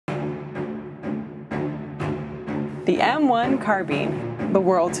the M1 Carbine, the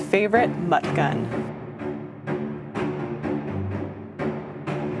world's favorite mutt gun.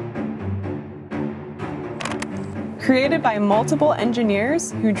 Created by multiple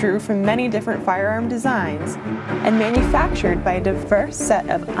engineers who drew from many different firearm designs, and manufactured by a diverse set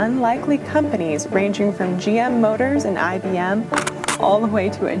of unlikely companies ranging from GM Motors and IBM all the way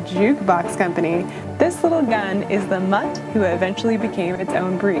to a jukebox company, this little gun is the mutt who eventually became its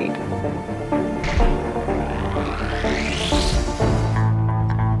own breed.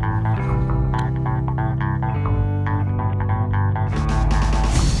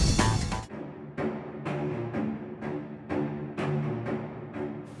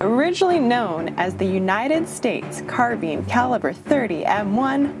 Originally known as the United States Carbine Caliber 30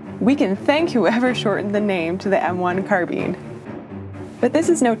 M1, we can thank whoever shortened the name to the M1 Carbine. But this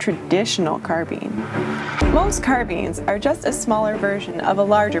is no traditional carbine. Most carbines are just a smaller version of a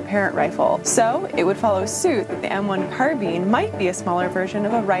larger parent rifle, so it would follow suit that the M1 Carbine might be a smaller version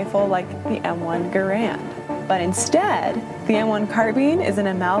of a rifle like the M1 Garand. But instead, the M1 Carbine is an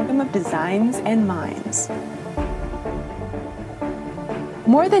amalgam of designs and minds.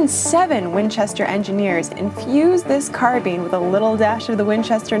 More than 7 Winchester engineers infused this carbine with a little dash of the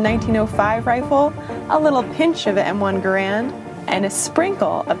Winchester 1905 rifle, a little pinch of the M1 Garand, and a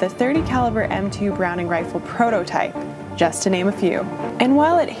sprinkle of the .30 caliber M2 Browning rifle prototype, just to name a few. And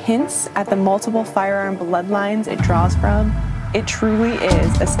while it hints at the multiple firearm bloodlines it draws from, it truly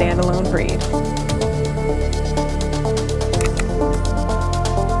is a standalone breed.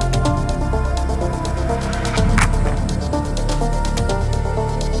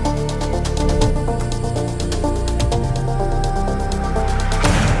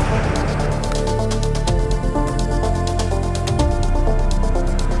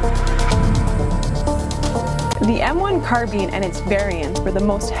 The M1 Carbine and its variants were the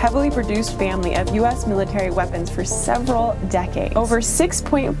most heavily produced family of U.S. military weapons for several decades. Over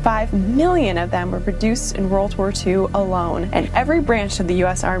 6.5 million of them were produced in World War II alone, and every branch of the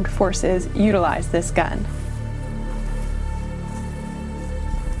U.S. Armed Forces utilized this gun.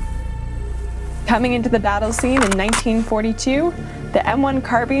 Coming into the battle scene in 1942, the M1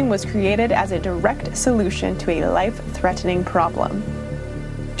 Carbine was created as a direct solution to a life-threatening problem.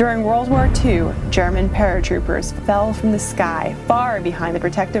 During World War II, German paratroopers fell from the sky far behind the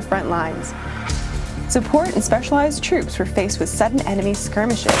protective front lines. Support and specialized troops were faced with sudden enemy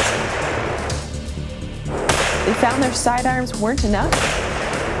skirmishes. They found their sidearms weren't enough,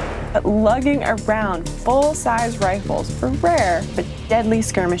 but lugging around full-size rifles for rare but deadly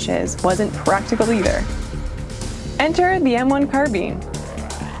skirmishes wasn't practical either. Enter the M1 Carbine.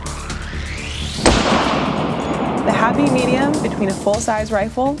 The happy medium between a full-size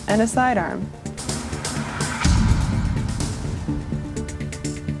rifle and a sidearm.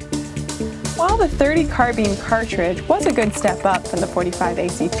 While the .30 carbine cartridge was a good step up from the .45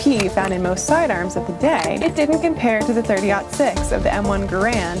 ACP found in most sidearms of the day, it didn't compare to the .30-06 of the M1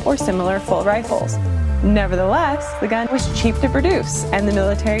 Garand or similar full rifles. Nevertheless, the gun was cheap to produce, and the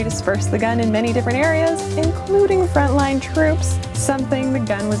military dispersed the gun in many different areas, including frontline troops, something the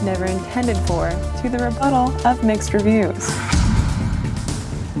gun was never intended for, to the rebuttal of mixed reviews.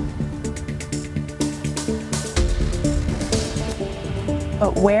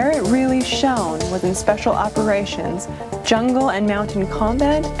 But where it really shone was in special operations, jungle and mountain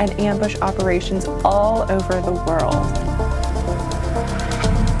combat, and ambush operations all over the world.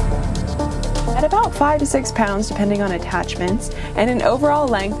 At about 5 to 6 pounds depending on attachments, and an overall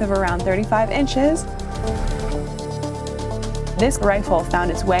length of around 35 inches, this rifle found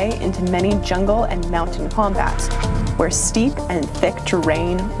its way into many jungle and mountain combats, where steep and thick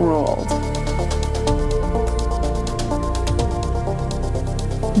terrain ruled.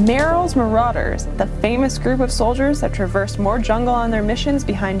 Merrill's Marauders, the famous group of soldiers that traversed more jungle on their missions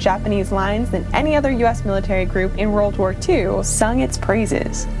behind Japanese lines than any other U.S. military group in World War II, sung its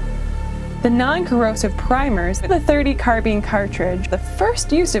praises. The non-corrosive primers, the .30 carbine cartridge, the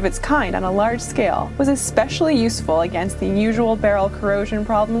first use of its kind on a large scale, was especially useful against the usual barrel corrosion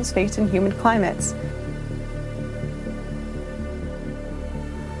problems faced in humid climates.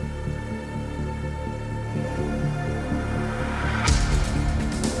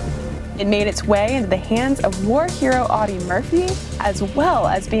 It made its way into the hands of war hero Audie Murphy, as well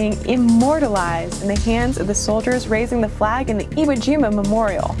as being immortalized in the hands of the soldiers raising the flag in the Iwo Jima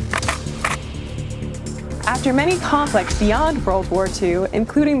Memorial. After many conflicts beyond World War II,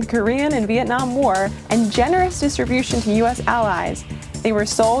 including the Korean and Vietnam War, and generous distribution to U.S. allies, they were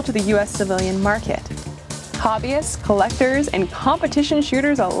sold to the U.S. civilian market. Hobbyists, collectors, and competition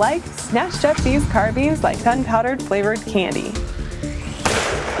shooters alike snatched up these carbines like gunpowder-flavored candy.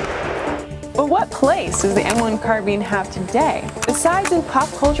 But what place does the M1 Carbine have today, besides in pop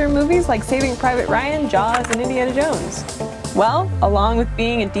culture movies like Saving Private Ryan, Jaws, and Indiana Jones? Well, along with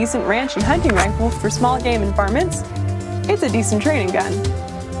being a decent ranch and hunting rifle for small game and varmints, it's a decent training gun.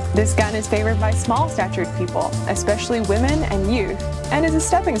 This gun is favored by small-statured people, especially women and youth, and is a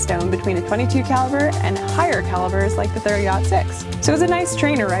stepping stone between a .22 caliber and higher calibers like the .30-06. So it's a nice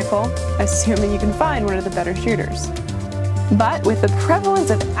trainer rifle, assuming you can find one of the better shooters. But with the prevalence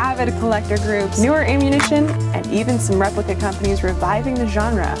of avid collector groups, newer ammunition, and even some replica companies reviving the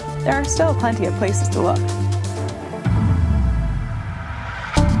genre, there are still plenty of places to look.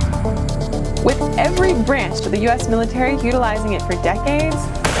 With every branch of the US military utilizing it for decades,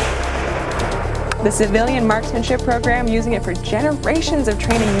 the civilian marksmanship program using it for generations of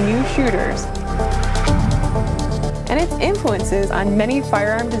training new shooters, and its influences on many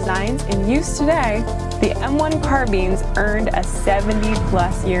firearm designs in use today, the M1 Carbines earned a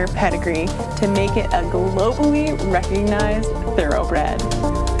 70-plus year pedigree to make it a globally recognized thoroughbred.